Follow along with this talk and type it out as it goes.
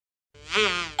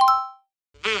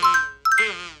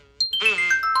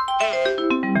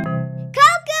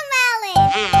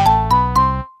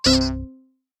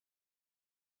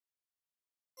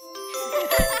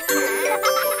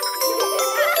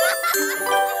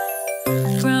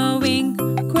Growing,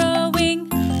 growing,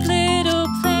 little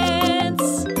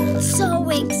plants. So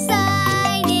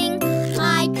exciting,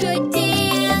 I could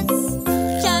dance.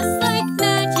 Just like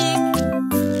magic,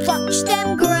 Watch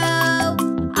them grow.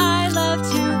 I love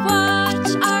to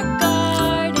watch our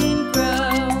garden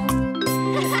grow.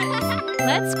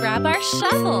 Let's grab our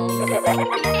shovels.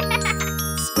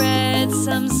 Spread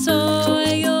some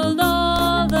soil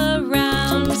all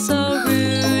around so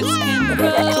roots can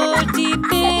grow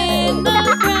deep in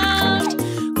the ground.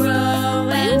 Grow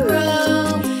and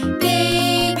grow,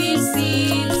 baby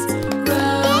seeds.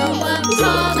 Grow up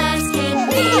tall as can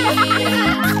be.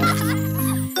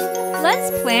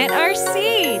 Let's plant our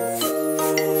seeds.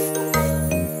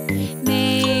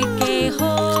 Make a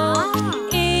hole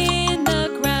in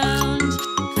the ground.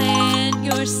 Plant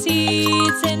your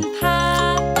seeds and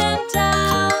pat them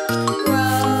down.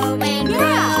 Grow and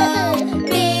grow,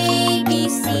 baby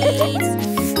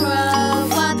seeds. Grow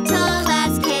up tall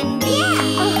as can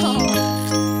be.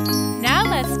 Now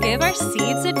let's give our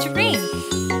seeds a drink.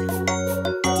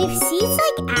 Do seeds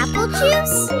like apple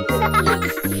juice?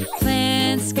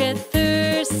 Plants get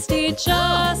thirsty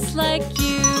just like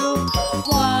you.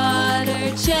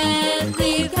 Water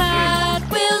gently, that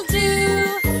will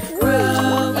do.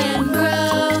 Grow and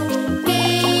grow,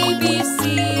 baby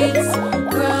seeds.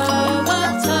 Grow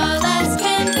up tall as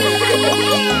can be.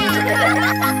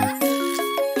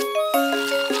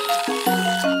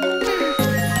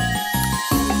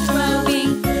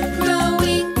 Growing,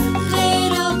 growing,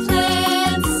 little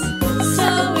plants.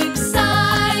 So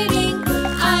exciting,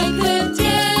 I could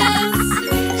dance.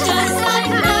 Just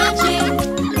like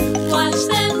magic, watch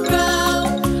them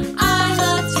grow. I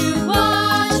love to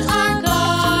watch our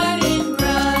garden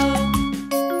grow.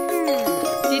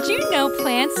 Did you know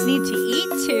plants need to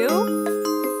eat too?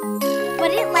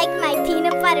 Would it like my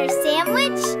peanut butter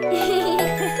sandwich?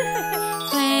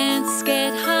 Plants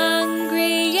get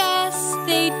hungry, yes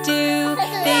they do.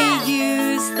 They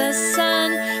use the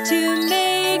sun to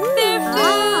make their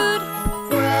food.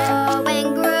 Grow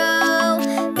and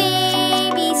grow,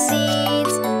 baby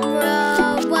seeds.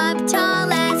 Grow up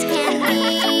tall as can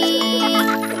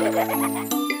be.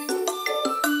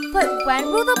 But when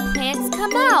will the plants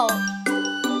come out?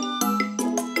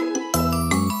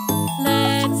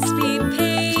 Let's be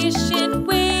patient,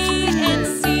 wait and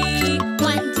see.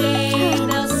 One day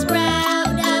they'll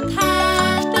sprout up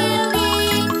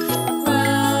happily.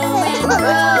 Grow and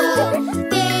grow,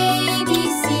 baby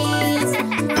seeds.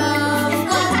 Grow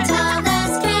up tall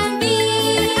as can be.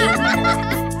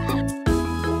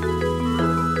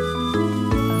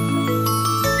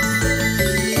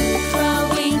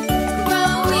 Growing,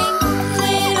 growing,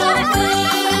 little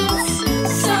plants.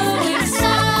 So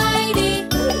exciting,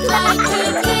 I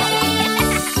could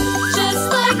dance. Just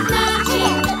like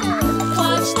magic,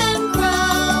 watch them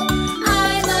grow.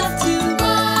 I love to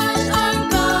watch our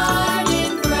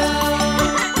garden grow.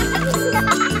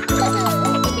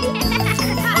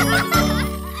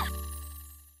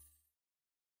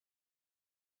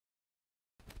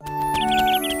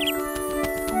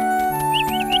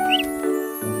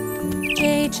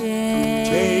 JJ.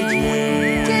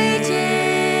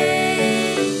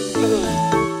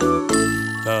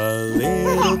 The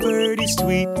little birdie's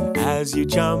tweet as you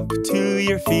jump to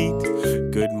your feet.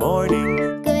 Good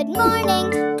morning, Good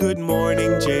morning. good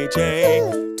morning,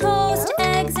 JJ. Toast,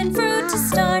 eggs, and fruit to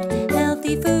start.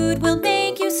 Healthy food will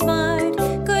make you smart.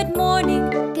 Good morning,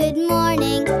 Good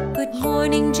morning. good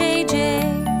morning,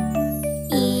 JJ.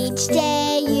 Each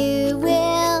day you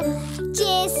will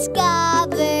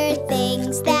discover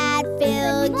things that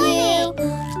fill you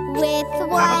with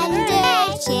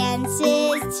wonder,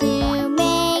 chances to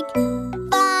make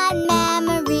fun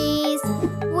memories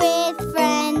with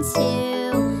friends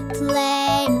who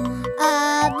play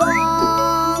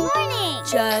along.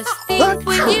 Just think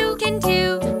what you can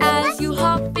do as you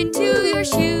hop into your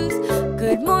shoes.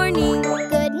 Good morning,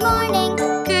 Good morning.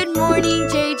 good morning,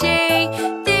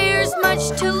 JJ. There's much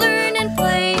to learn and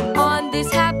play on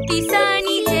this happy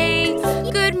sunny day.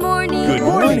 Good morning, Good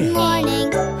morning. Morning.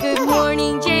 good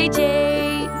morning,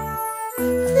 JJ.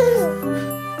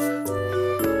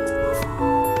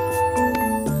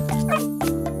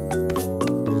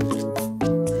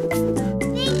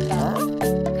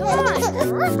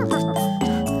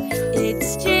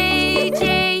 It's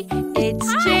JJ,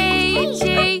 it's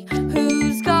JJ.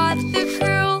 Who's got the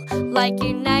curl like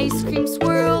an ice cream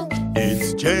swirl?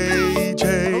 It's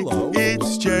JJ. Hello.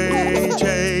 It's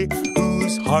JJ. Who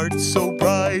heart so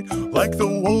bright, like the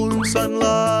warm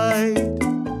sunlight.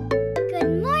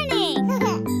 Good morning.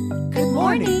 Good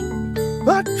morning.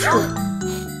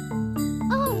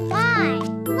 Oh my,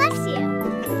 bless you.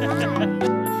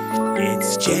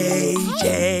 It's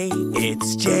JJ,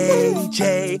 it's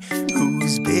JJ,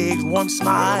 whose big warm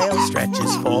smile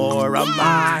stretches for a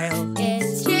mile.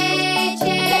 It's JJ,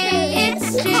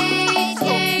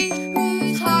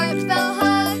 whose heartfelt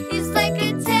hug is like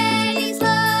a teddy's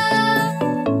love.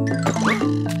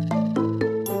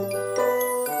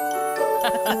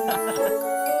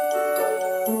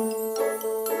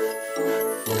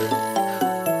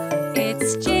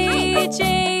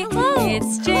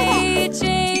 It's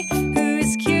JJ,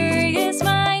 whose curious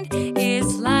mind is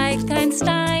like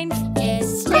Einstein.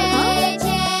 It's JJ,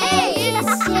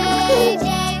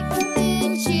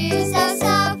 who cheers us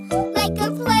up like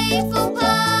a playful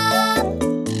pup.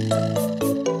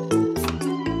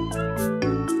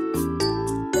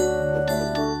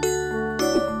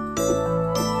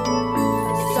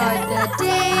 Start the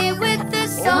day with the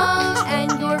song,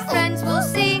 and your friends will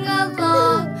sing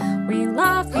along. We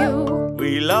love you.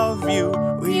 We love you,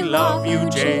 we love you,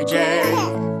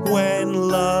 JJ. When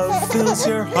love fills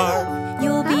your heart,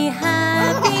 You'll be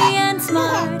happy and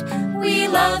smart. We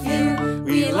love you.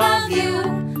 We love you.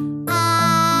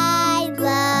 I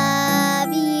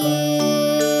love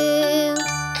you.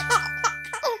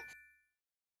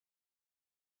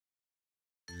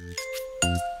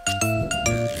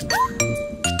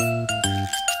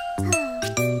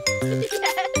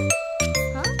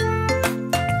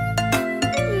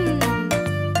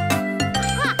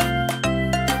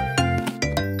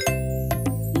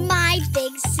 My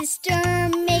big sister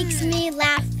makes me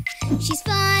laugh. She's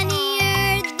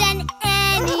funnier than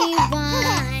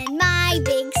anyone. My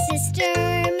big sister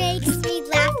makes me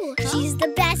laugh. She's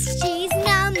the best. She's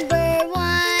number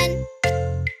one.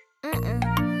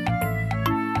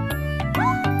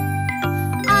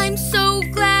 I'm so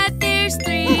glad there's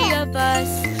three of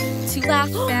us to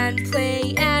laugh and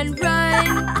play and run.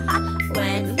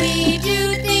 When we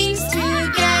do things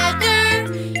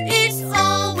together, it's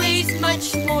always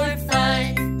much more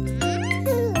fun.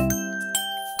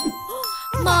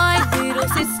 My little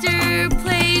sister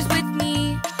plays with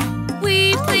me.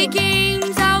 We play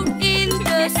games out in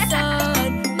the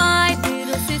sun. My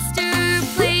little sister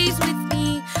plays with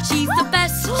me. She's the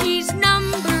best. She's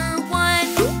number one.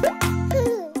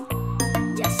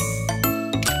 Yes.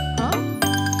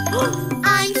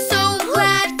 I'm so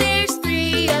glad there's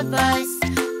three of us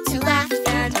to laugh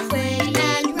and play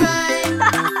and run.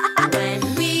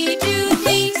 When we do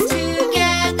things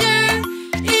together,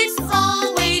 it's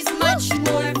always much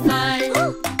more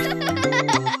fun.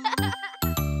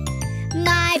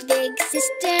 My big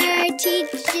sister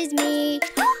teaches me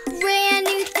brand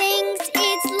new things.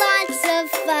 It's lots of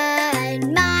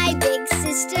fun. My big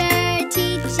sister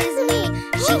teaches me.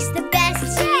 She's the best.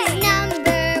 She's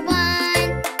number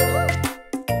one.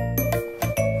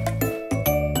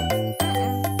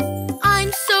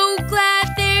 I'm so glad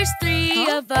there's three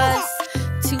of us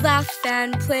to laugh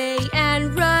and play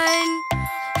and run.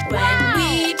 When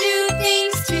we do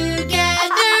things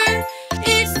together,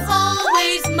 it's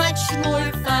always much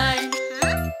more fun.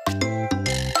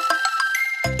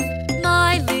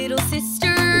 My little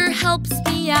sister helps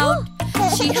me out.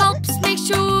 She helps make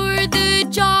sure the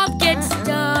job gets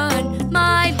done.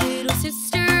 My little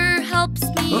sister helps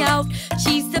me out.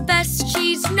 She's the best.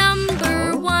 She's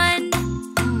number one.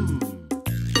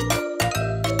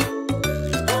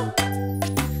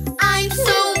 I'm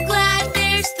so glad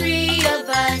there's three of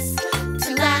us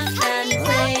to laugh and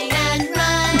play and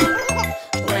run.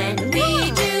 When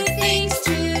we do things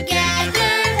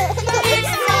together,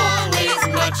 it's always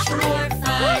much more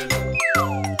fun.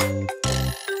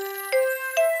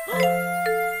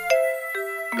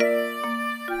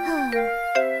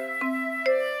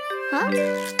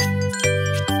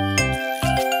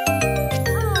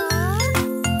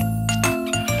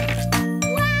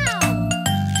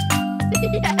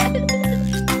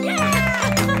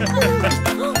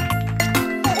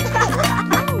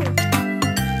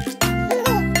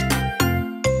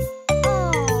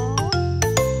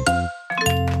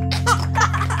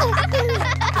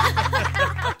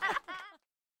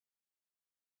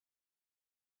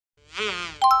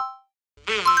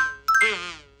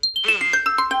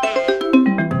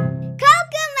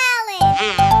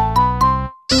 CoComelon.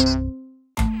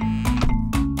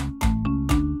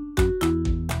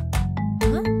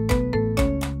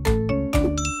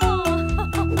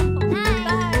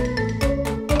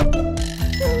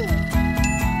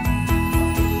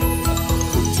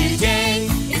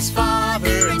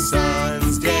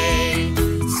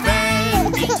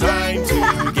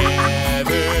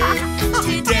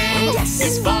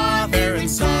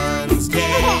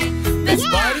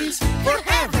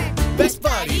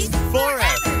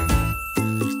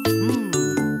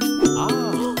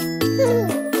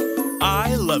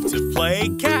 to play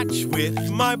catch with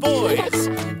my boys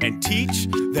and teach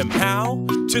them how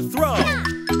to throw.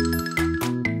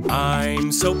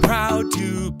 I'm so proud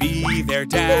to be their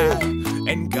dad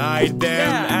and guide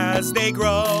them as they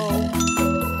grow.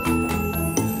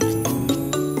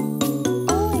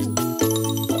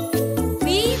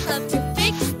 We love to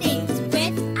fix things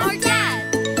with our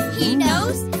dad. He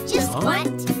knows just what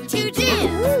to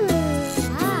do.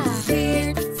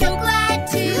 We're so glad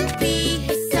to be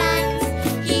his sons.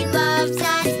 He loves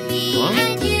us, me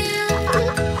and you.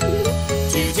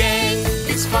 Today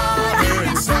is Father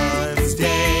and Son's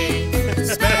Day.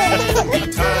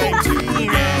 Spending time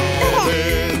together.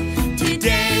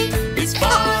 Today is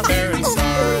Father and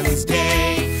Son's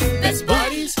Day. Best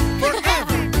buddies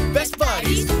forever. Best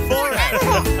buddies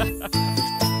forever.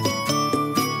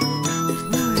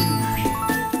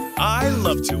 I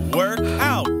love to work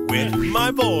out with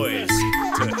my boys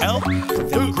to help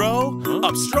them grow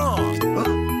up strong.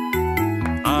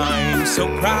 I'm so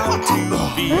proud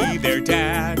to be their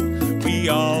dad. We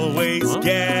always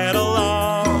get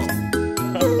along.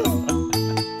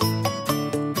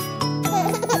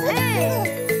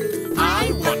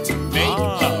 I want to make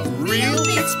a real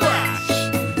big splash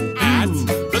at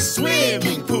the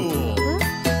swimming pool.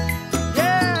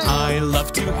 I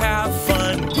love to have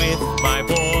fun with my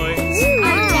boys.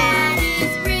 Our dad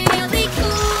is really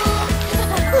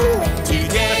cool.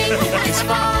 Today is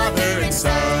Father and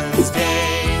Son's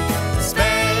Day.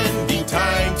 Spending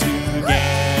time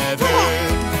together.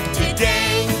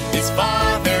 Today is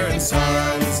Father and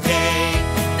Son's Day.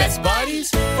 Best buddies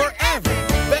forever.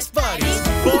 Best buddies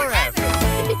forever.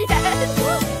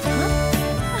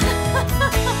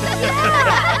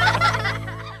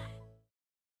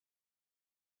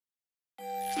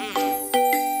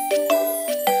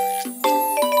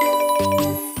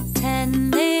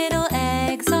 Ten little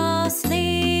eggs all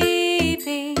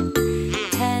sleeping.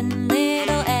 10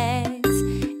 little eggs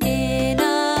in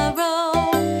a row.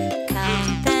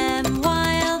 Count them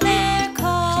while they're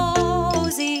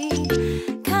cozy.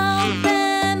 Count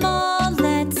them all,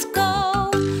 let's go.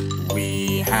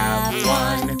 We have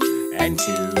 1 and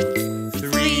 2,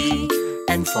 3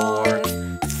 and 4,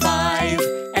 5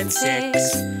 and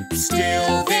 6.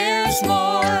 Still there's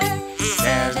more.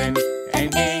 7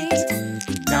 and 8,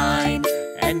 9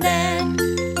 and then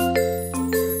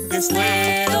this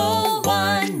little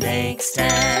one makes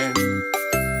 10.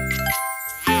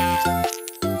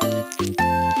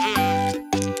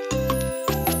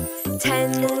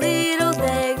 Ten little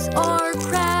legs are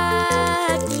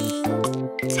cracking.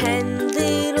 10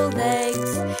 little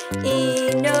legs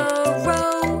in a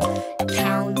row.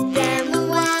 Count them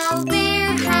while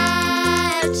they're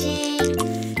hatching.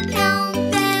 Count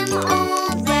them all,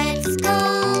 let's go.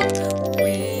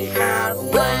 We have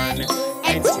 1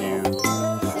 and 2,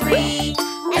 3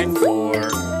 and 4,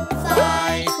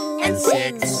 5 and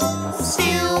 6.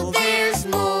 Still there's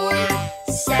more.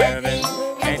 7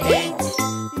 and 8,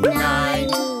 9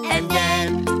 and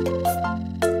then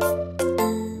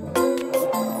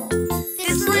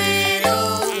this little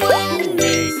one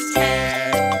makes 10.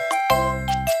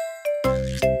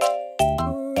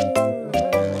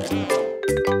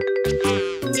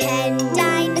 10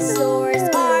 dinosaurs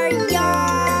are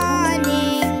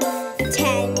yawning.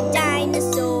 10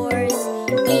 dinosaurs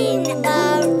in a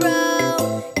row.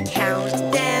 Count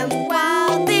them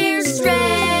while they're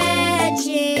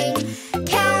stretching.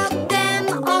 Count them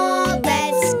all,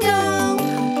 let's go.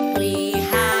 We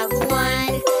have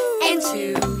 1 and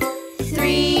 2,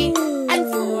 3 and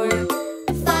 4,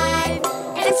 5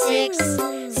 and 6.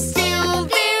 Still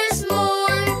there's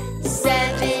more.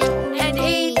 7 and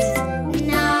 8,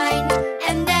 9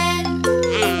 and then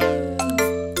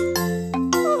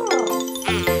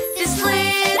this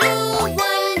little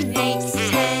one makes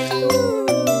 10.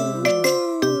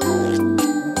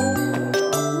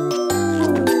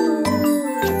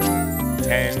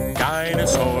 10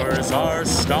 dinosaurs are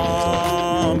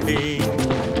stomping.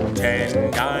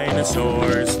 10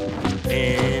 dinosaurs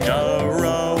in a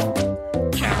row.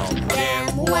 Count them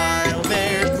while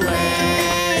they're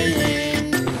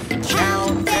playing.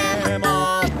 Count them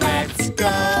all, let's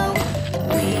go.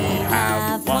 We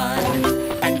have 1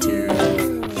 and 2,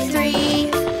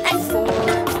 3 and 4,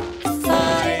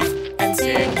 5 and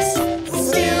 6.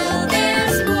 still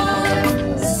there's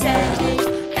more. 7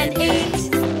 and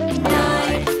 8,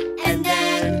 9 and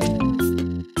then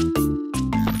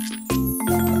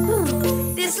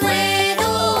this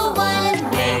little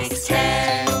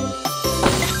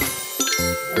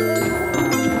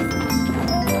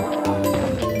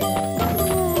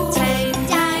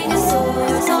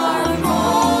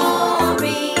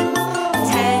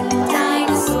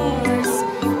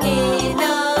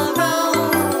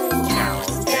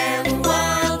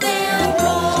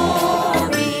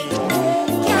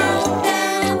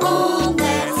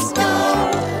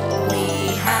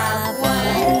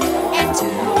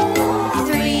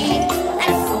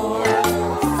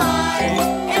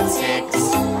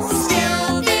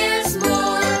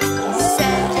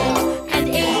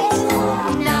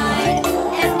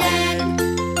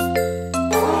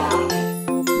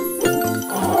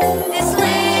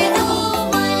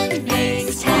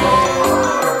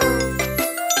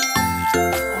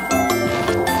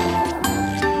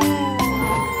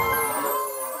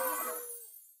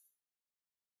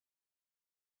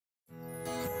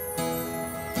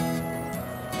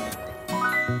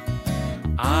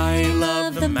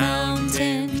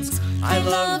I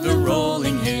love the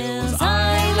rolling hills.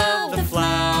 I love the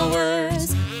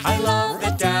flowers. I love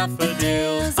the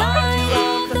daffodils. I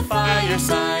love the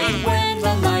fireside when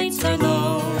the lights are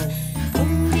low.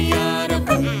 Boom-de-yada,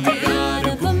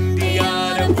 boom-de-yada,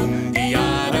 boom-de-yada,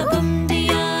 boom-de-yada,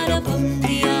 boom-de-yada,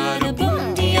 boom-de-yada,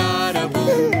 boom-de-yada,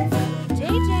 boom.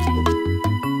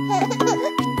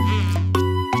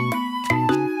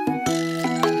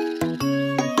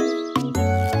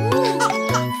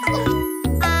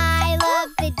 I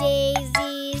love the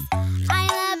daisies. I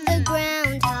love the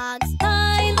groundhogs.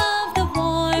 I love the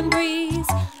warm breeze.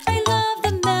 I love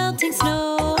the melting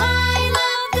snow. I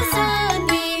love the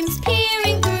sunbeams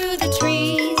peering through the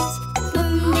trees.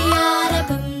 Boom-de-yada,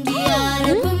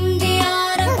 boom-de-yada,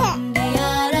 boom-de-yada,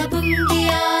 boom-de-yada,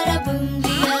 boom-de-yada,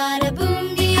 boom-de-yada,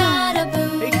 boom-de-yada,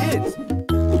 boom. Hey kids,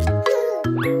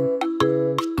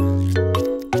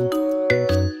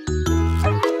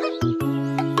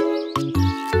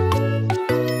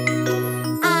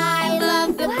 I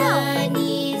love the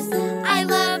bunnies. I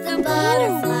love the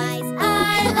butterflies. I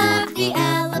love the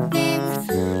elephants.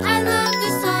 I love the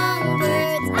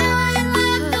songbirds. I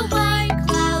love the white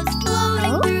clouds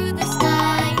floating through the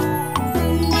sky.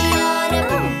 Boom-de-yada,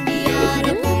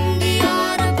 boom-de-yada,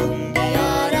 boom-de-yada,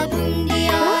 boom-de-yada,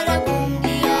 boom-de-yada,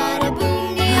 boom-de-yada,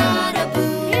 boom-de-yada,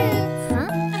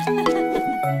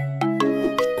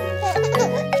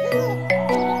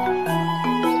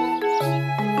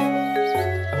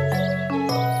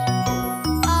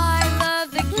 I love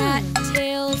the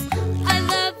cattails. I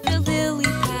love the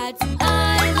lily pads.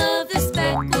 I love the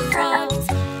speckled frogs.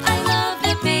 I love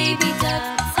the baby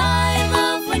ducks. I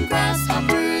love when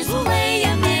grasshoppers play a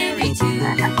merry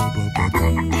tune.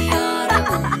 Boom-de-yada,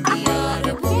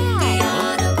 boom-de-yada,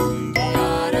 boom-de-yada,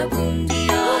 boom-de-yada,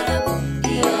 boom-de-yada,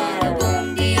 boom-de-yada,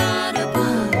 boom-de-yada,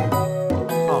 boom.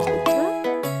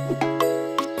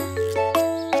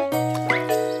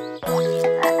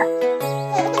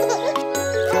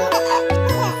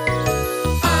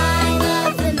 I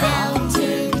love the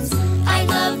mountains. I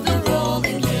love the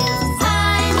rolling hills.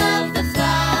 I love the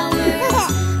flowers.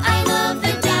 I love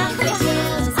the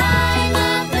daffodils. I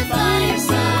love the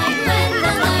fireside when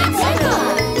the lights are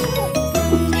low.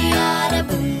 Boom-de-yada,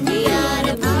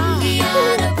 boom-de-yada,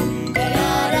 boom-de-yada,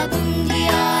 boom-de-yada,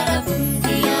 boom-de-yada,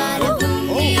 boom-de-yada,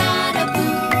 boom-de-yada,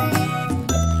 boom.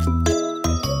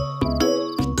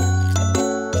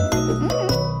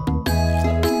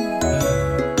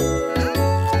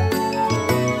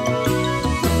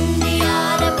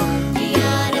 Boom-de-yada,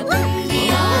 boom-de-yada,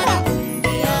 boom-de-yada,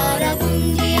 boom-de-yada,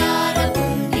 boom-de-yada,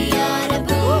 boom-de-yada,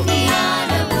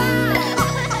 boom-de-yada,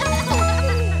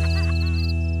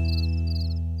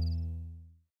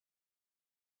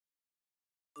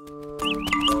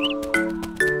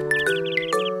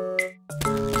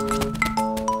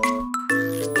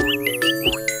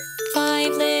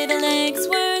 Five little eggs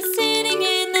were sitting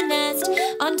in the nest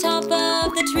on top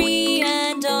of the tree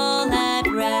and all at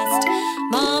rest.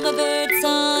 Mama bird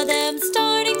saw them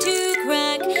starting to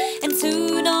crack, and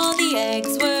soon all the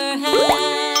eggs were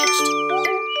hatched.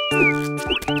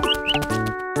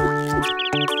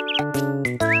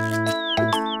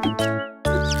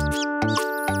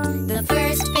 The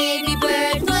first baby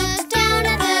bird looked down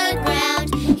at the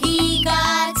ground. He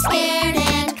got scared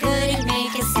and couldn't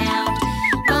make a sound.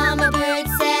 Mama bird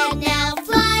said, "Now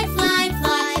fly, fly,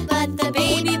 fly," but the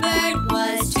baby bird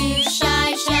was too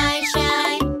shy, shy,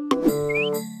 shy.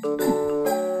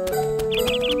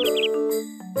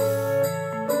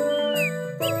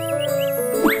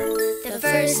 The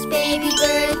first baby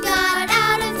bird got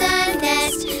out of the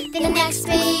nest. Then the next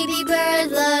baby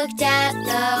bird looked at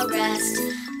the rest.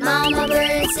 Mama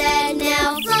bird said,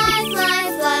 "Now fly, fly,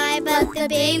 fly," but the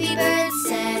baby bird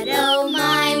said, "Oh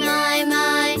my, my,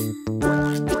 my."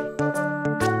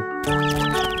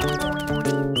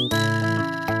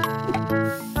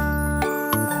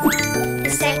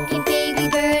 The second baby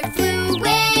bird flew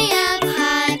way up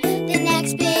high. The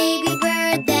next baby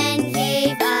bird then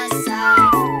gave a sigh.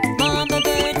 Mama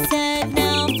bird said,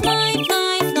 "Now fly,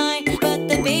 fly, fly," but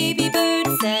the baby bird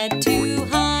said, "Too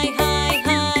high, high,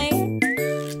 high."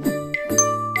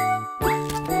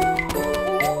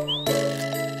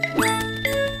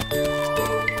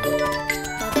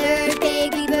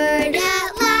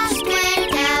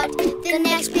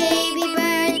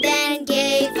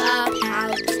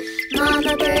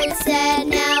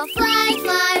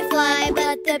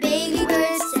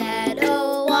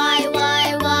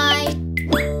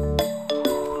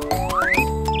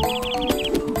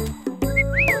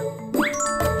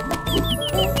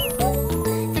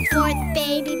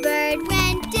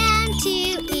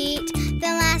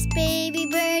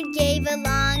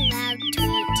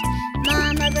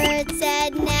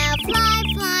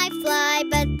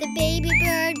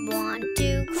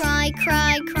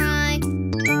 cry, cry.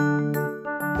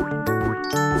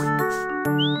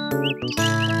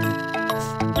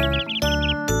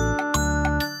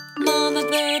 Mama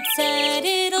bird said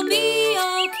it'll be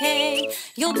okay.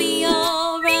 You'll be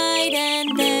alright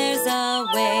and there's a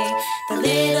way. The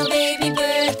little baby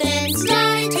bird then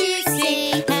started to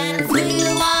sing and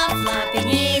flew off flapping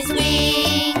his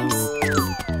wings.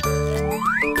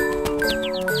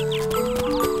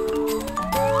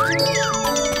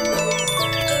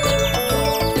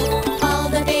 All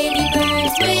the baby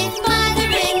birds with mother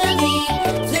in the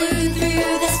lead flew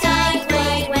through the sky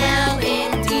quite well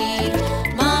indeed.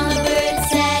 Mama bird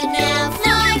said, now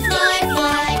fly, fly,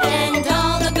 fly, and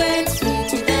all the birds flew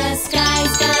to the sky,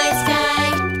 sky, sky.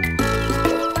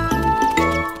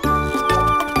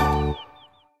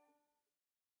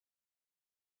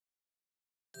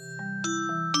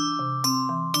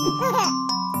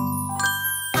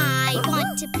 I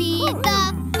want to be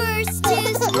the first to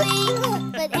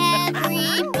swing, but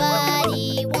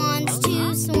everybody wants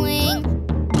to swing.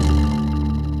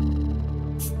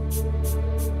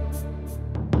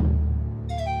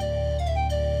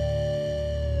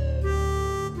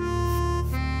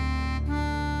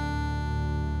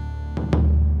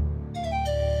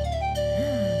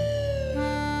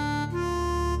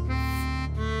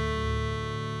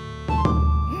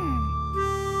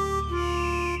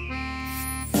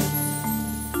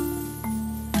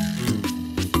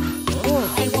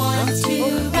 I want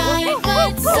to ride,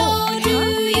 but so do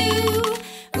you.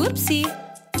 Oopsie,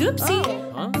 doopsie,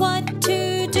 what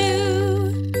to do?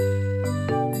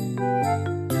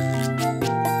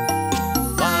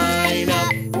 Line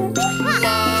up,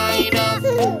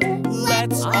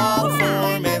 let's all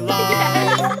form in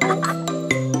line.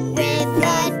 With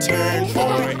a turn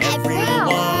for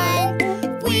everyone,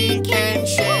 we can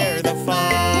share the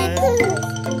fun.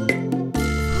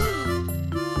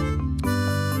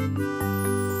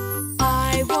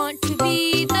 I want to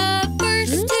be the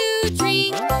first to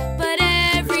drink, but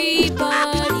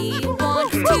everybody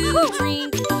wants to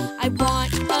drink. I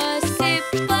want a sip,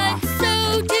 but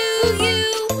so do you.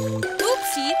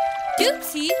 Oopsie,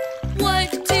 doopsie,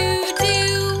 what to do?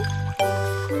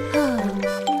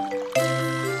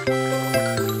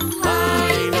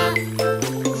 Line up,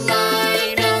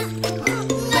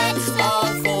 let's all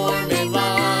form in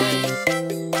line.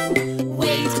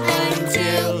 Wait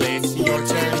until it's your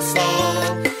turn, so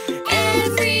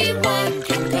everyone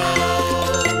can go.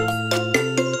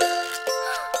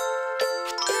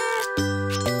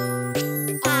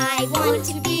 I want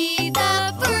to be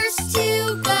the first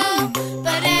to go,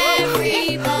 but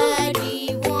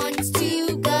everybody wants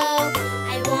to go.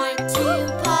 I want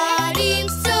to potty,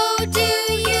 so do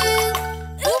you.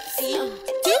 Oopsie,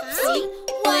 doopsie,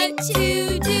 what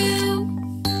to do?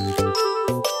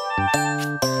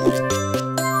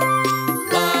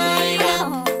 Line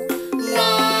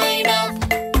up,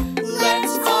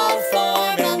 let's all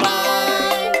form in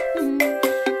line.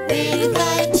 With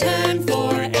a turn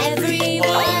for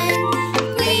everyone,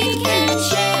 we can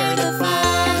share the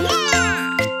fun.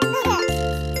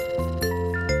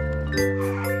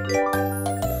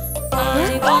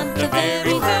 I want the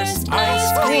very first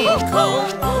ice cream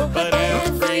cone, but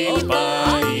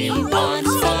everybody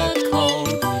wants a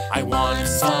cone. I want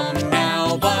some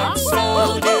now, but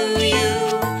so do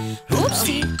you.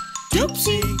 Oopsie,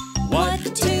 doopsie, what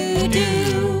to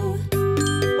do?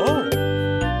 Oh.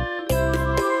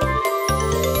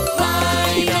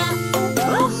 Line up,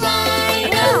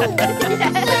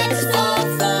 let's all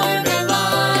form in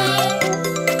line.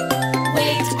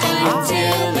 Wait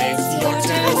until it's your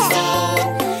turn, so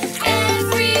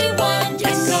everyone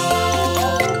can go.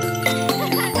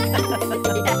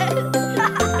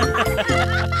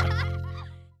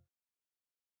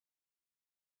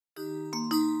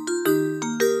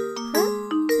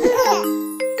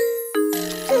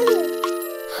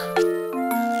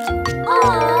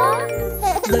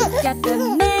 Look at the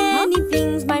many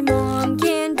things my mom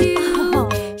can do.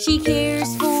 She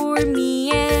cares for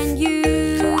me and you.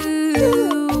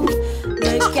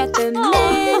 Look at the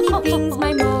many things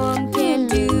my mom can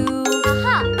do.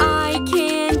 I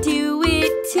can do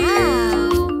it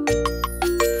too.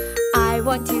 I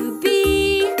want to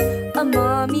be a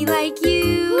mommy like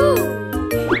you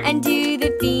and do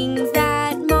the things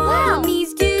that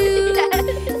mommies do.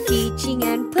 Teaching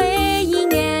and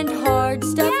playing and hard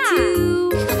stuff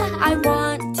too. I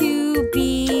want to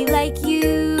be like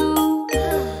you.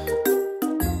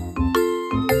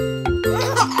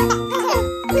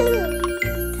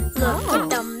 Look at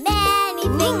the many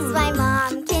things my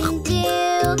mom can do.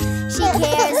 She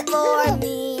cares for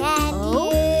me and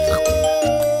you.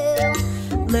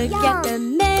 Look at the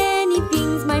many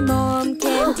things my mom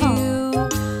can do.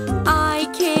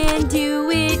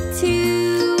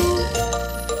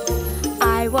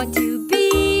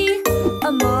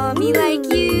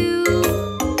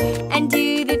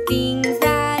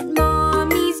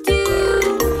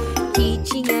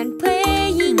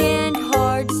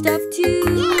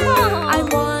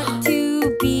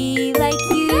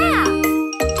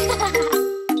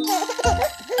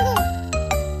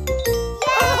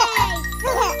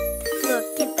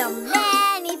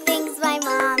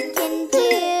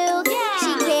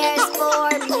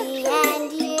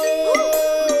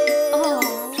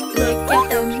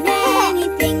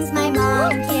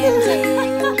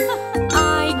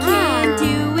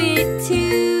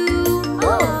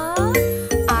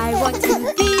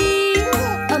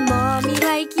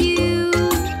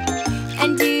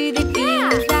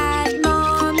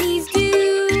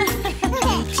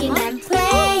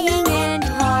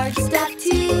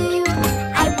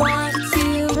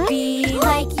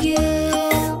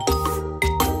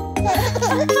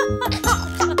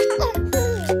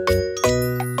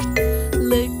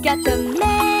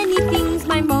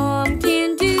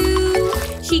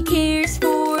 Here's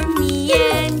for me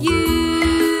and you.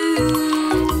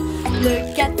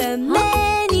 Look at the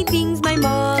many things my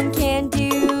mom can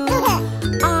do.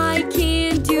 I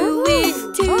can do it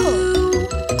too.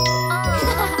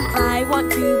 I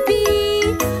want to be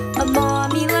a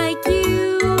mommy like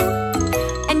you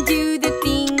and do the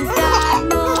things that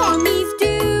mommies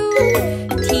do.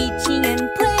 Teaching and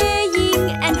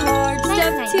playing and hard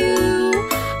stuff too.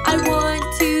 I want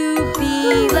to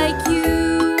be like you.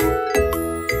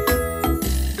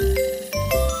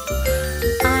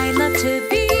 I love to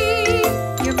be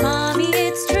your mommy,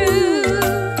 it's true,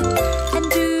 and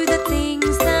do the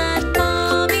things that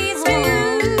mommies do.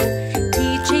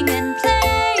 Teaching and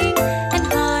playing and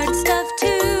hard stuff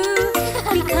too,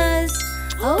 because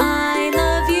I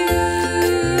love you.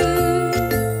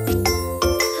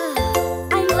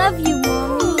 I love you,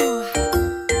 Mommy.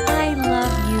 I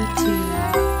love you too.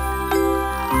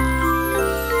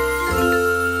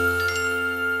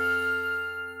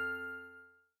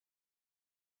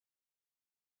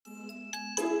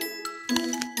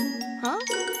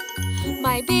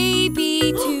 My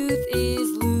baby tooth is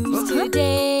loose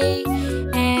today.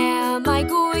 Am I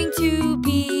going to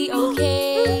be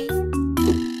okay?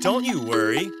 Don't you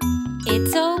worry.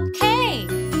 It's okay.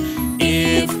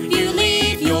 If you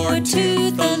leave your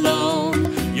tooth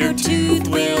alone, your tooth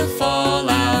will fall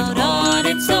out on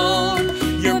its own.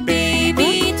 Your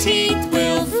baby teeth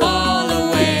will fall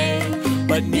away,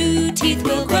 but new teeth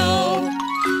will grow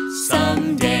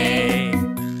someday.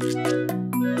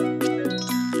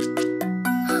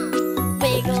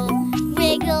 Wiggle,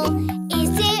 wiggle,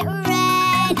 is it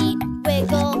ready?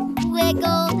 Wiggle,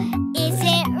 wiggle, is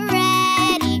it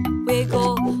ready?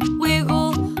 Wiggle,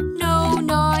 wiggle, no,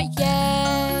 not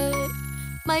yet.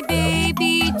 My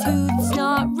baby tooth's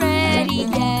not ready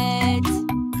yet.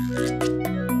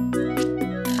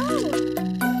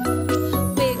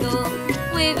 Wiggle,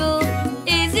 wiggle,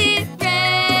 is it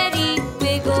ready?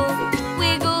 Wiggle,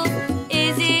 wiggle,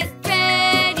 is it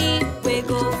ready?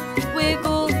 Wiggle,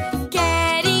 wiggle,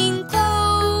 getting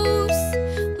close.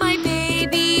 My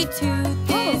baby tooth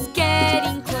is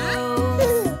getting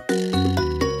close.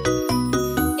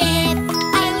 If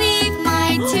I leave my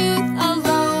tooth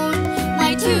alone,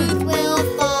 my tooth will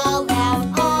fall out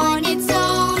on its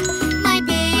own. My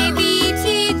baby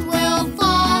teeth will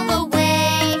fall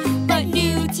away, but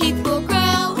new teeth will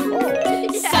grow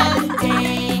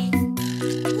someday.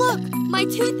 Look, my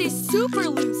tooth is super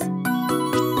loose.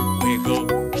 Wiggle,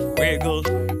 wiggle,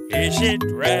 is it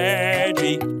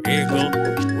ready? Wiggle,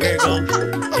 wiggle,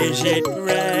 is it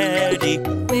ready?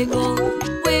 Wiggle,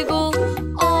 wiggle,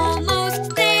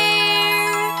 almost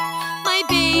there. My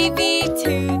baby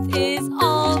tooth is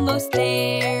almost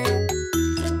there.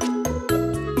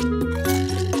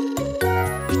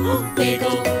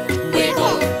 Wiggle,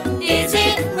 wiggle, is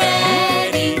it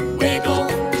ready? Wiggle,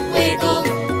 wiggle,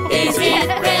 is it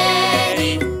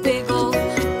ready? Wiggle,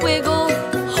 wiggle.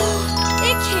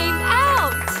 It came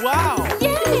out! Wow!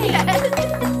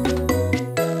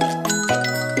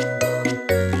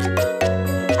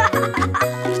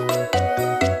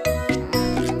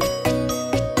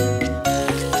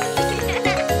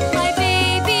 My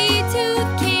baby tooth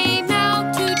came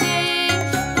out today,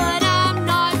 but I'm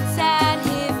not sad.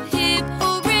 Hip, hip,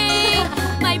 hooray!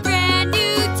 My brand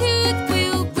new tooth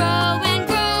will grow and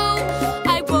grow.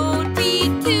 I won't be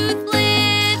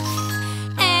toothless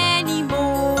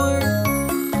anymore.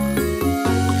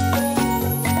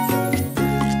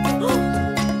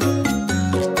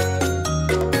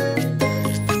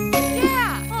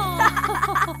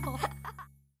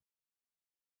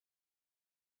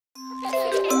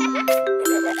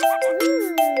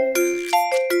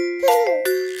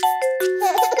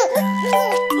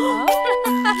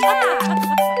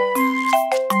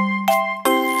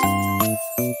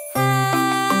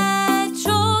 Head,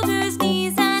 shoulders,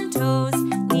 knees and toes,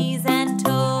 knees and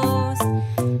toes.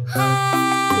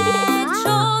 Head,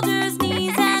 shoulders,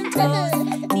 knees and toes,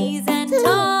 knees and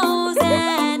toes,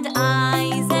 and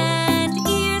eyes and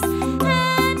ears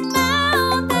and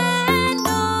mouth and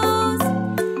nose.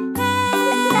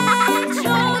 Head,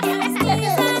 shoulders,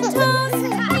 knees and toes,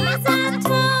 knees and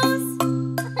toes.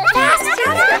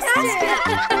 Faster, faster!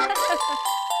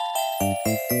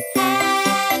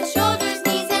 Head, shoulders,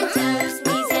 knees and toes,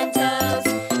 knees and toes.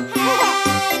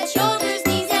 Head, shoulders,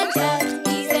 knees and toes,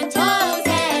 knees and toes,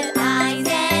 and eyes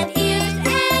and ears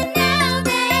and mouth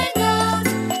and nose.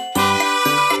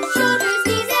 Head, shoulders,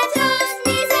 knees and toes,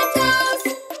 knees and toes.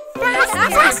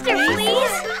 Faster,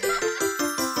 please.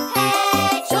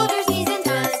 Head, shoulders, knees and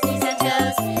toes, knees and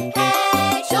toes.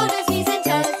 Head, shoulders, knees and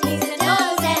toes, knees and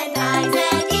toes, and eyes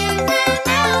and ears and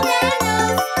mouth and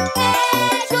nose.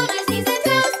 Head, shoulders, knees and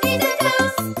toes, knees and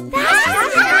toes.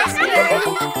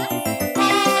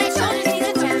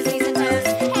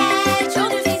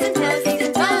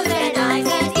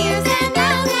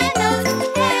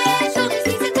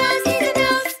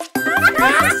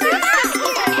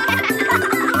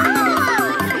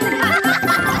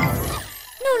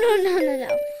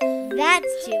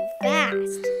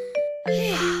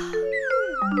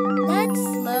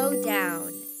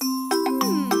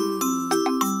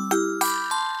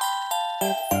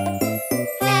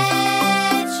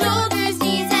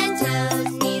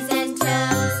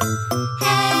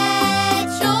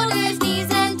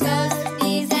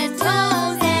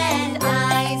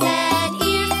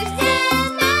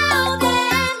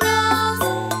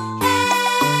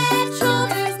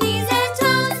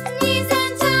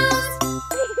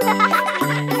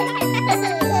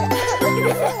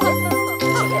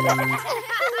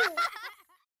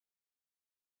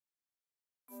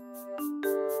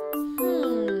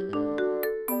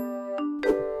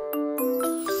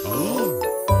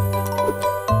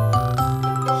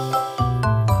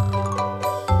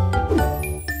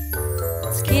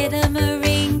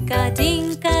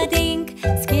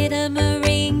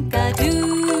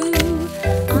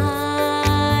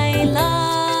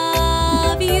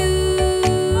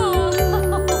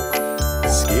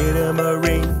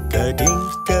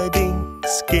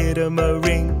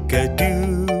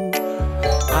 skidamarinka-doo.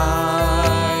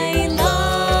 I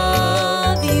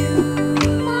love you.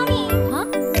 Mommy. Huh?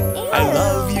 I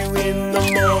love you in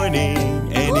the morning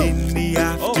and in the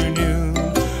afternoon.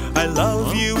 I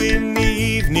love you in the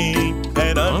evening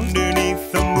and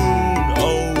underneath the moon.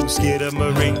 Oh,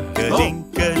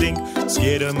 skidamarinka-dink-a-dink,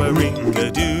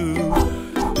 skidamarinka-doo.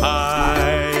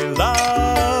 I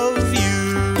love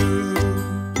you.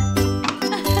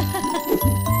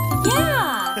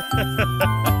 Yeah.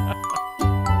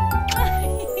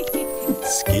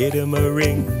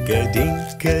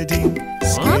 Skidamarinka-dink-a-dink,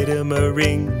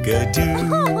 skidamarinka-doo.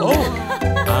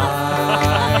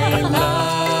 I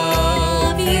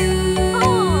love you.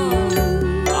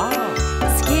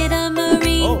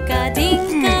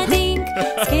 Skidamarinka-dink-a-dink,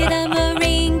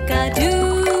 skidamarinka-doo.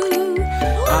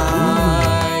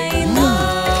 I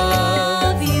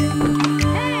love you.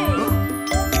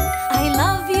 I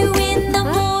love you in the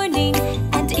morning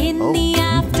and in the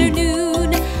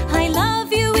afternoon. I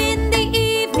love you in the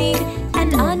evening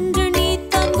and underneath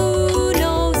the moon.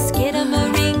 Oh,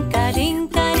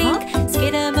 skidamarinka-dink-a-dink,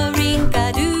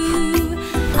 skidamarinka-doo.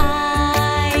 I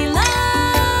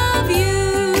love you.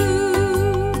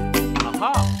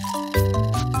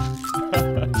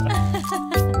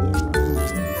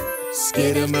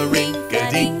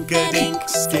 Skidamarinka-dink-a-dink,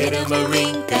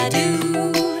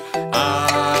 skidamarinka-doo.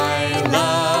 I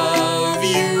love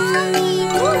you.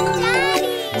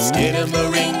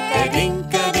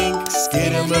 Skidamarinka-dink-a-dink,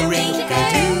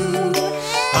 skidamarinka-doo.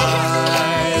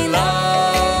 I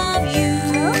love you.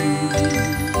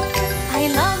 I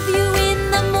love you in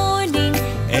the morning.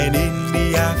 And in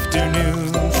the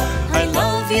afternoon, I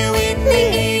love you in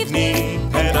the evening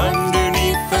and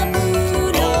underneath the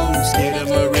moon. Oh,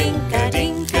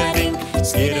 skidamarinka-dink-a-dink,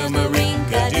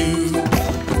 skidamarinka-doo.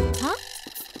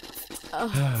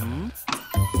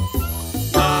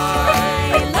 I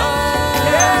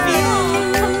love you.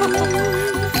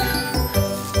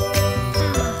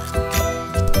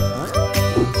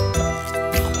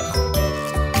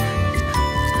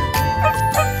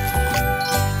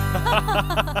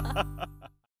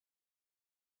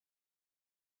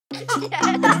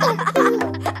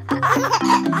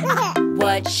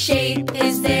 What shape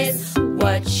is this?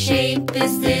 What shape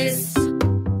is this?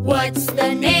 What's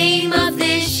the name of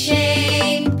this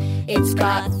shape? It's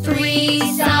got 3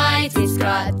 sides, it's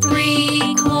got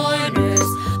 3 corners.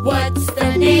 What's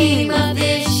the name of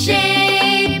this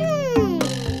shape?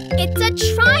 It's a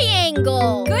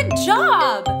triangle. Good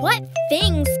job. What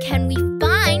things can we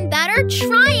find that are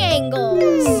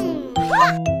triangles?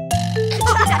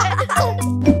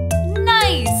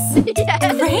 Nice.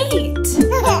 Great.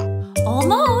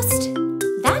 Almost.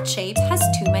 That shape has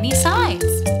too many sides.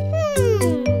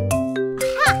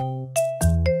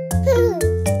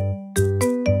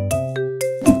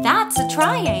 That's a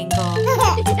triangle.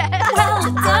 Well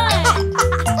done.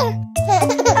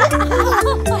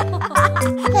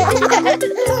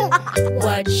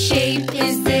 What shape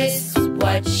is this?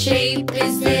 What shape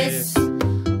is this?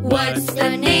 What's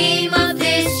the name of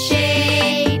this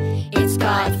shape? It's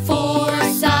got 4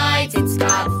 sides, it's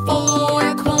got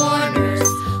 4 corners.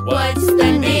 What's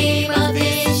the name of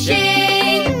this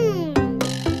shape?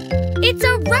 It's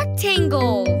a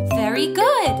rectangle. Very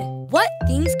good. What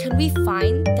things can we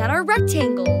find that are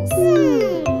rectangles?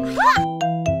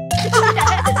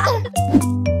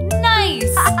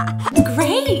 Nice.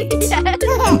 Great.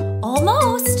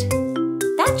 Almost.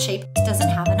 That shape doesn't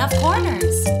have enough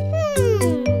corners.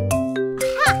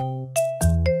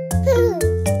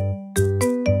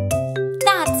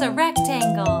 That's a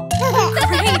rectangle.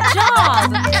 Great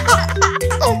job.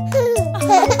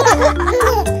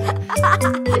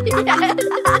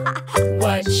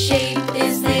 What shape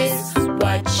is this?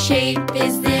 What shape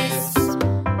is this?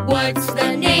 What's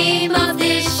the name of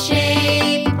this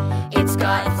shape? It's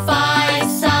got 5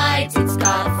 sides, it's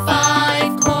got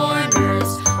 5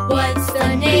 corners. What's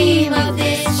the name of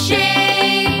this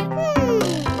shape?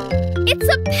 It's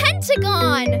a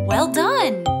pentagon. Well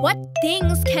done. What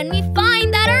things can we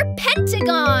find that are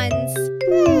pentagons?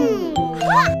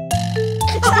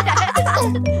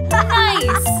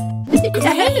 Nice.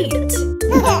 Great.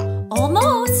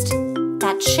 Almost.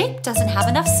 That shape doesn't have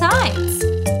enough sides.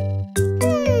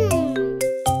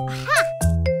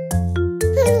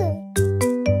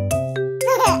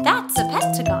 That's a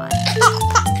pentagon.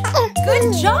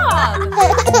 Good job.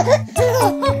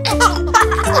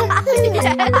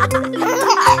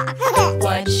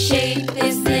 What shape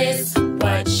is this?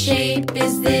 What shape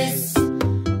is this?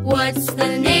 What's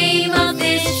the name of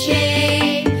this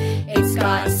shape? It's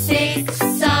got 6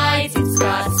 sides, it's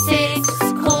got 6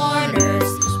 corners.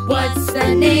 What's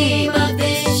the name of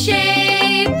this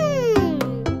shape?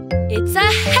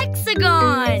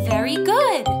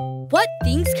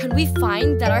 we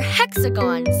find that are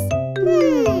hexagons?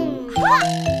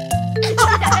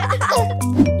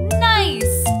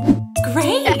 Nice!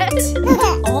 Great!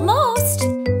 Almost!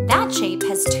 That shape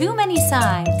has too many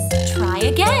sides. Try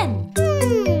again.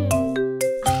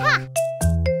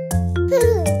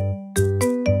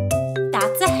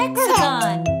 That's a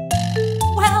hexagon.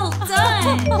 Well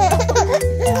done!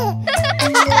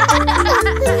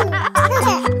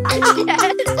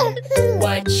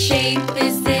 What shape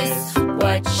is this?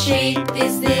 What shape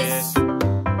is this?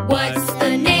 What's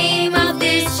the name of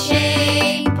this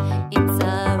shape? It's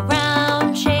a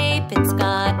round shape. It's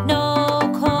got no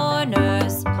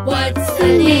corners. What's the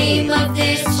name of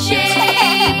this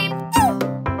shape?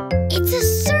 It's a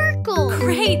circle.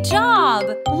 Great job!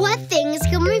 What things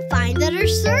can we find that are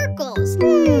circles?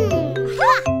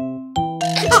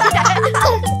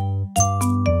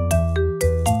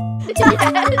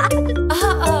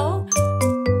 Uh-oh.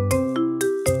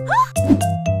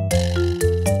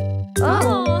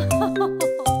 Oh.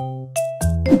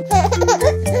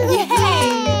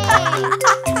 Yay!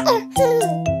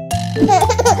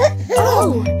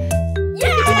 Oh.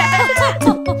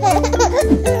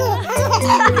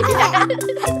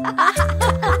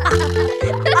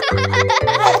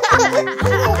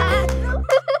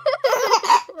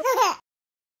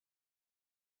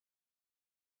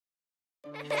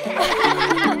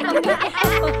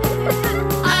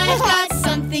 I've got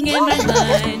something in my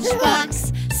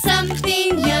lunchbox,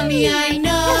 something yummy I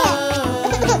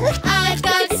know. I've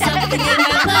got something in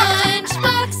my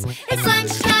lunchbox. It's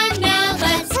lunchtime now,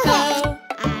 let's go.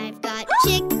 I've got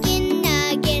chicken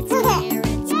nuggets,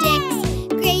 carrot sticks,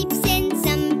 grapes, and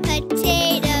some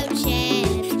potato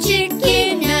chips.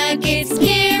 Chicken nuggets,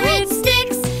 carrot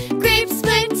sticks, grapes,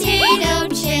 potato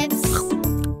chips.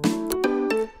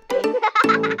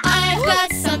 I've got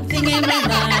something in my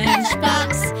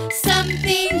lunchbox,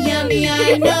 something yummy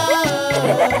I know.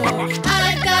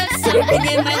 I've got something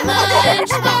in my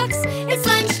lunchbox. It's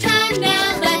lunchtime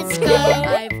now, let's go.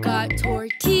 I've got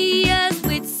tortillas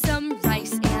with some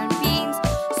rice and beans,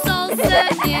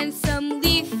 salsa and some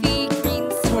leafy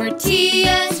greens.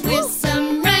 Tortillas with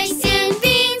some rice and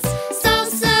beans,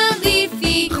 salsa,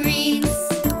 leafy greens.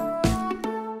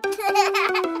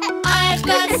 I've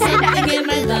got something in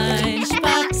my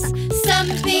lunchbox,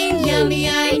 something yummy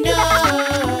I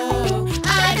know.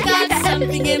 I've got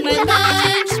something in my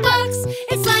lunchbox.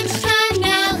 It's lunchtime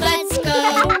now, let's go.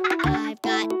 I've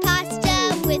got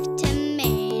pasta with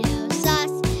tomato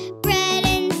sauce, bread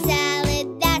and salad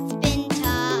that's been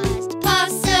tossed.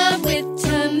 Pasta with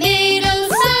tomato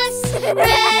sauce,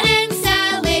 bread and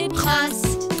salad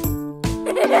tossed.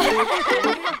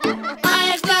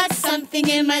 I've got something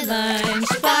in my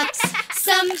lunchbox,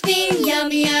 something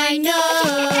yummy I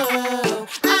know.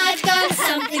 I've got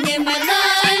something in my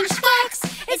lunchbox.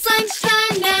 It's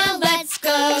lunchtime now, let's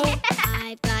go.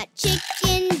 I've got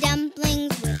chicken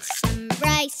dumplings with some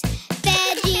rice,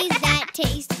 veggies that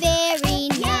taste very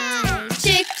nice.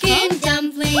 Chicken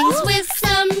dumplings with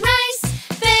some rice,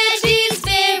 veggies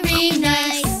very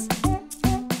nice.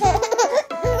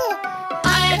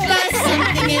 I've got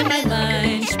something in my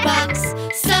lunchbox,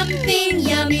 something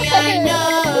yummy I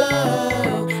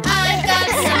know. I've got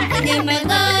something in my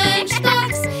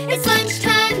lunchbox. It's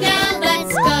lunchtime now,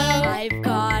 let's go. I've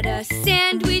got a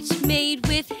sandwich made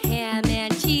with ham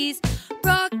and cheese,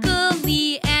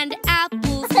 broccoli and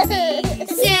apples, please.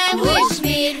 Sandwich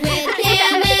made with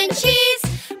ham and cheese,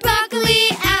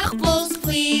 broccoli, apples,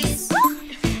 please.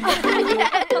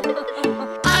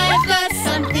 I've got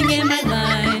something in my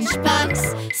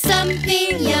lunchbox,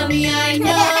 something yummy I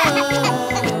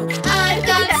know. I've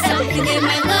got something in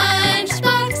my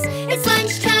lunchbox. It's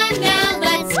lunchtime now,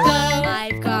 let's go.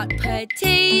 I've got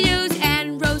potatoes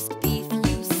and roast beef,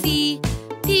 you see.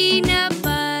 Peanut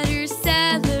butter,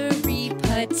 celery,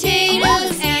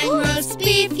 potatoes and roast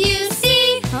beef, you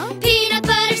see. Peanut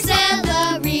butter,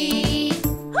 celery.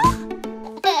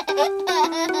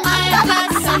 I've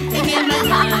got something in my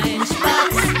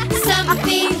lunchbox,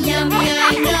 something yummy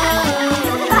I know.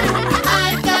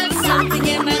 I've got something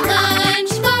in my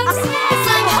lunchbox. It's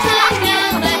lunchtime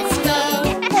now, let's go.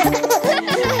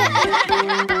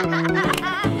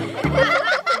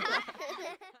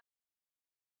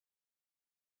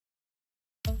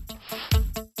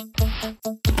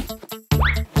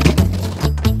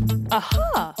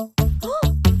 Aha!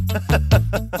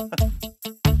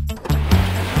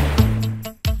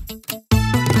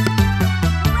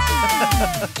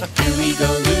 Here we go,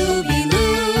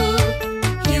 Looby-Loo.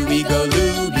 Here we go,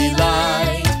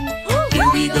 Looby-Light. Here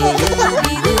we go,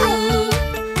 Looby-Loo.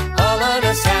 All on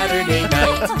a Saturday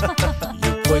night.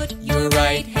 You put your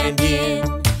right hand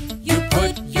in. You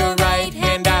put your right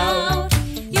hand out.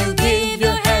 You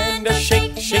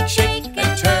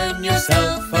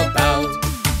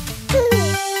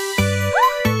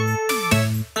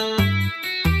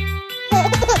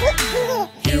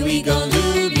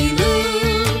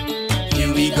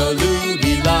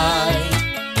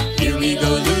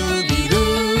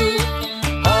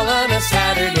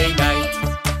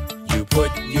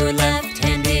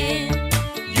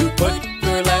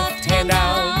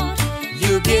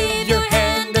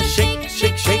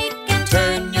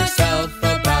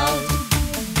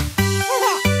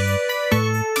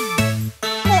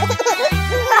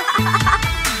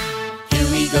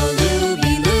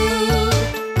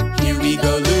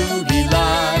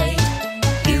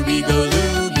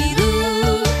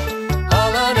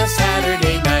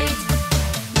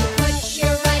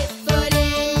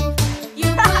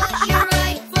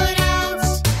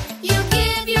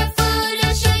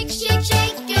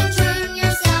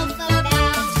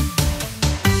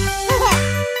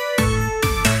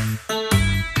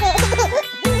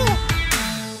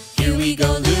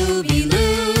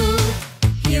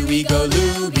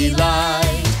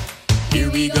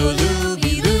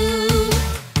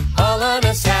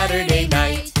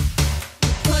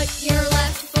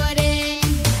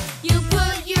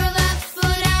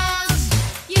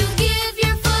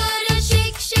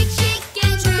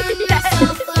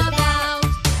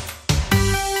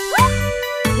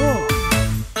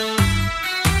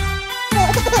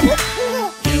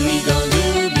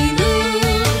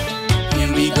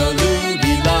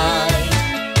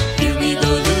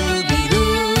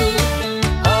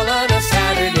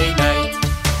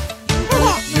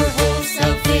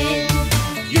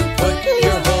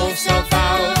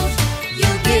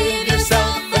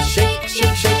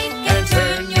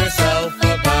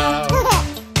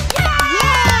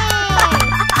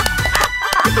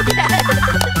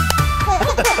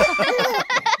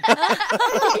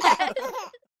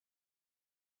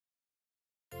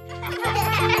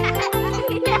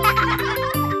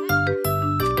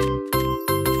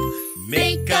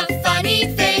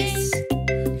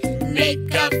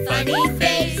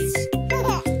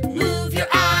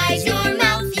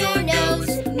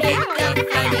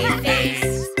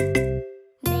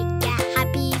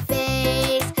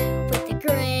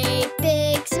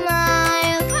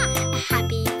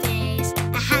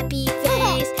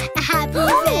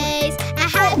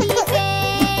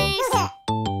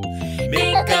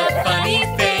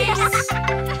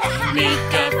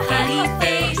make a funny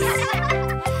face.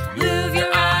 Move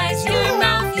your eyes, your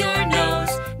mouth, your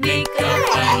nose, make a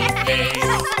funny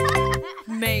face.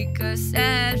 Make a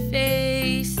sad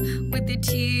face with a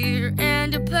tear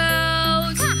and a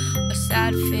pout. A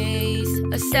sad face,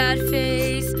 a sad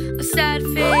face, a sad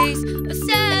face, a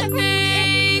sad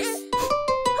face.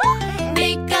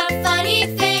 Make a funny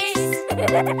face.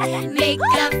 Make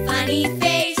a funny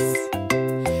face.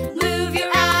 Move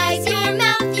your eyes, your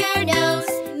mouth, your nose,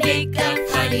 make a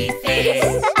funny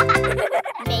face.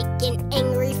 Make an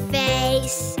angry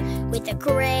face with a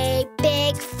great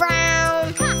big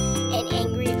frown. An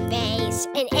angry face,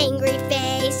 an angry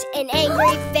face, an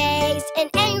angry face, an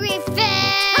angry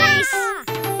face.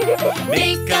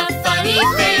 Make a funny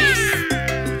face.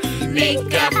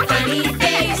 Make a funny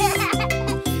face.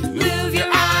 Move your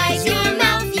eyes, your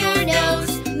mouth, your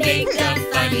nose, make a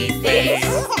funny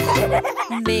face.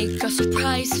 Make a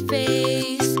surprise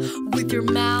face with your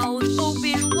mouth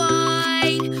open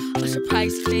wide. A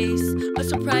surprise face, a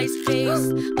surprise face,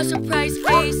 a surprise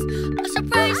face, a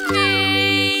surprise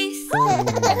face.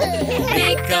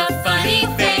 Make a funny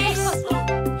face.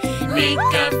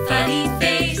 Make a funny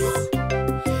face.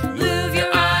 Move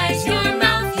your eyes, your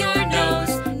mouth, your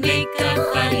nose, make a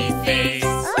funny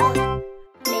face.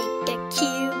 Make a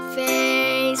cute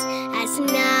face, as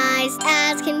nice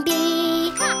as can be.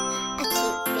 A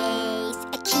cute face,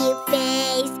 a cute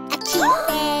face, a cute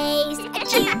face, a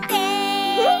cute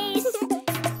face.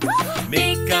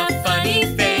 Make a funny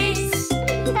face.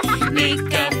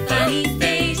 Make a funny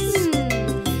face.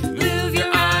 Move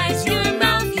your eyes, your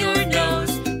mouth, your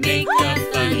nose, make a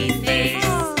funny face.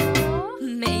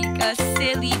 Make a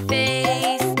silly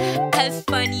face, as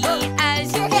funny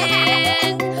as you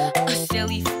can. A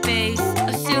silly face,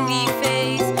 a silly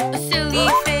face, a silly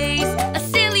face, a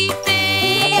silly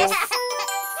face.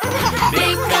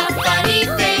 Make a funny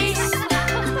face.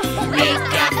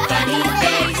 Make a funny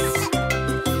face.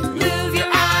 Move your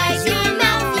eyes, your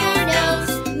mouth, your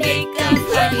nose, make a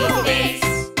funny face.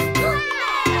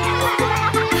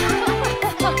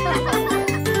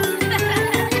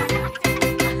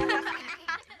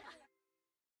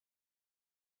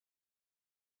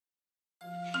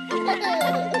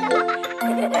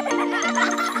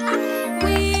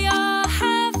 We all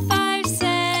have five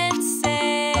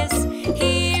senses: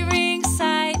 hearing,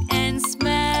 sight, and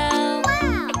smell.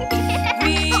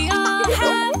 We all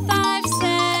have five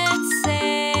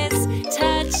senses: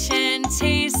 touch and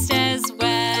taste as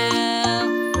well.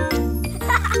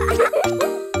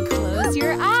 Close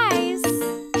your eyes.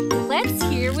 Let's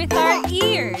hear with our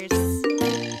ears.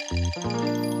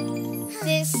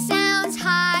 This sounds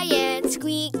high and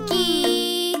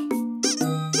squeaky.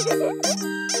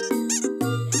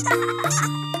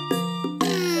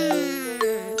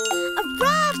 A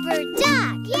rubber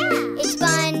duck. Yeah. It's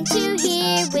fun to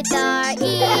hear with our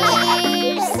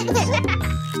ears.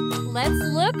 Let's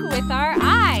look with our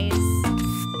eyes.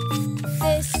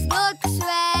 This looks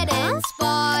red and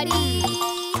spotty.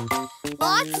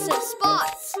 Lots of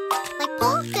spots, like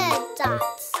polka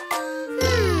dots.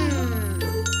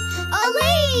 A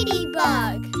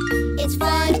ladybug. It's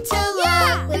fun to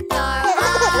look with our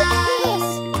eyes.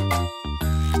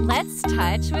 Let's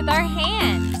touch with our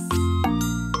hands.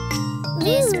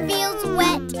 This feels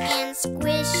wet and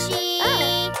squishy.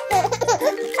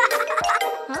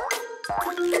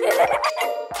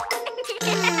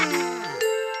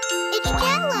 It's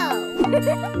yellow.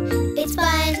 It's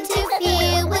fun to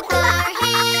feel with our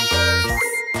hands.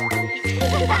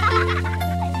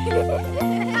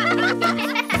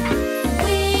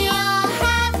 We all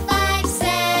have five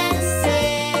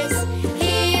senses: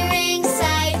 hearing,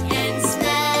 sight, and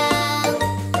smell.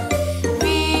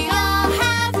 We all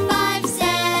have five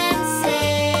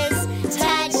senses: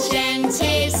 touch and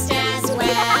taste as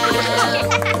well.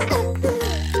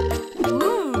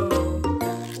 Ooh.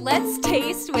 Let's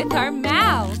taste with our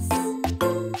mouths.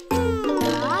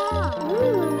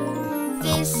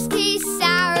 This tastes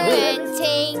sour and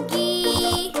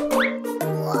tangy.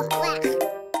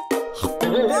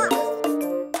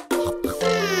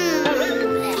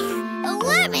 A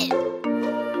lemon.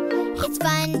 It's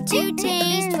fun to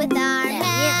taste with our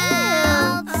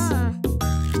mouths.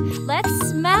 Let's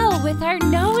smell with our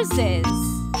noses.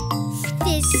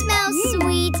 This smells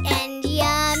sweet and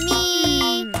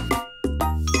yummy.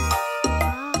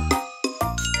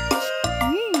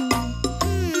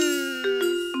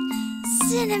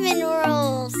 Cinnamon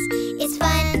rolls. It's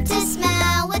fun to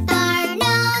smell with our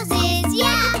noses.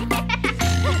 Yeah.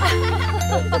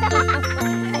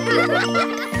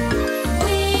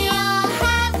 We all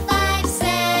have five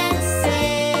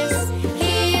senses: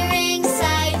 hearing,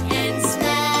 sight, and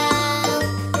smell.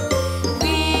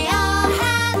 We all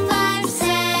have five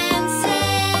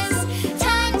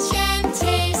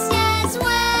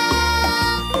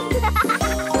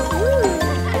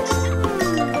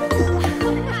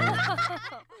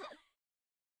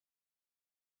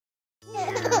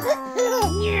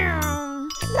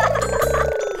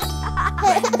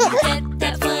Get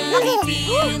that funny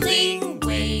feeling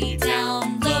way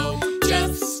down low.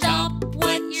 Just stop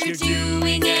what you're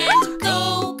doing and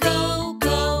go, go,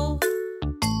 go.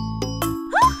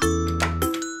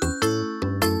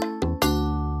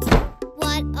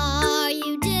 What are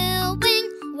you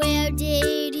doing? Where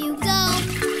did you go?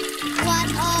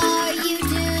 What are you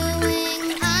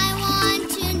doing? I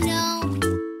want to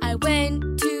know. I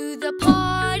went to the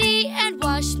party and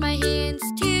washed my hands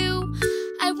too.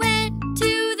 I went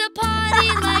to the party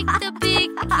like the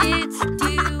big kids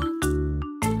do.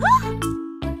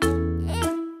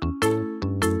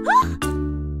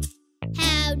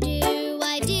 How do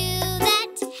I do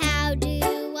that? How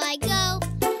do I go?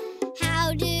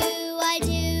 How do I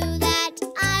do that?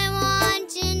 I want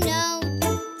to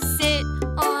know. Sit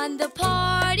on the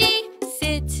party,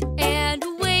 sit and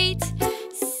wait.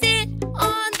 Sit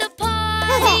on the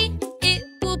party, it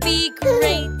will be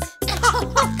great.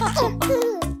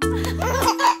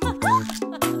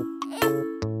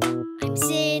 I'm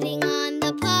sitting on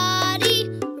the potty,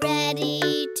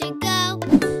 ready to go.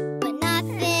 But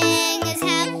nothing is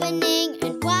happening,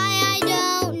 and why I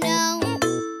don't know.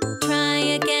 Try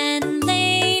again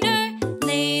later,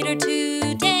 later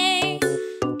today.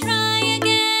 Try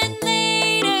again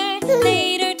later,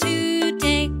 later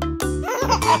today.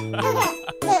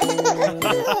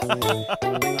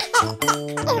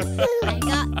 I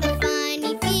got the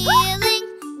funny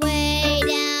feeling way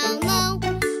down low.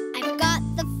 I've got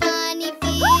the funny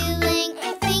feeling,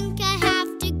 I think I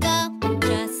have to go.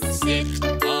 Just Sit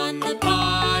on the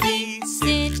potty,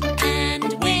 sit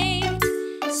and wait.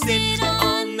 Sit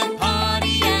on the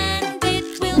potty and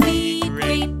it will be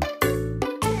great.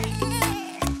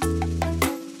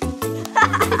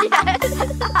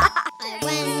 I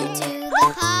went to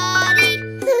the potty,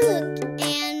 look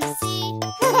and see.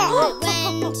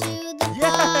 I went to the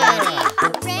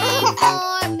potty, pray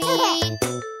for me.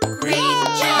 great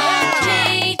job,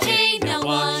 JJ. Now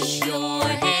wash your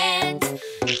hands.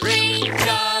 Great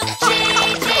job,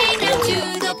 JJ. Now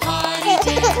do the potty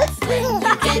dance. When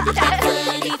you get that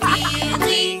funny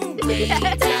feeling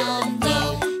way down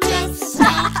low, just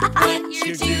stop what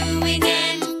you're doing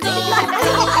and go,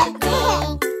 go,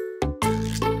 go.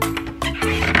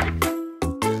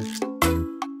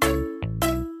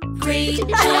 Great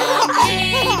job,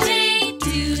 JJ.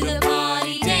 Do the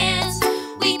potty dance.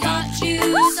 We got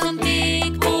you some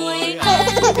big boy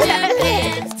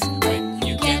underpants. When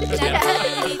you get that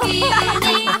funny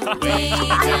feeling way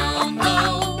down